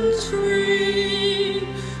burdens free.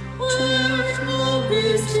 Where trouble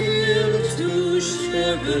is still to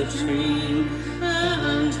share between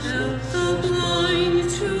and help the blind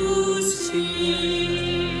to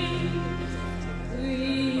see.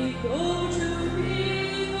 We go to be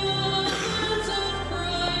the hands of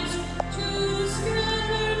Christ, to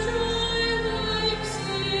scatter joy like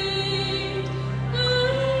seed,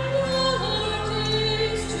 and all our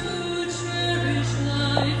days to cherish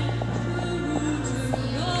life, true to the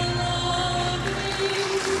loving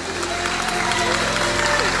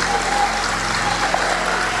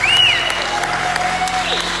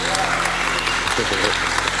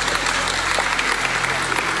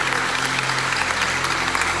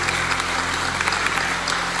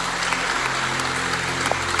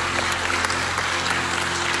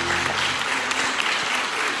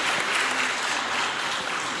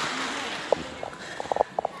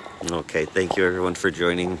Okay, thank you everyone for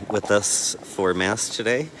joining with us for Mass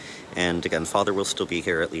today. And again, Father will still be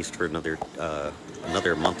here at least for another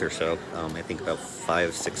month or so. I think about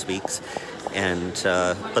 5-6 weeks. And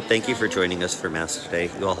but thank you for joining us for Mass today.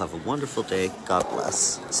 You all have a wonderful day. God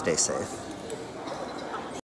bless. Stay safe.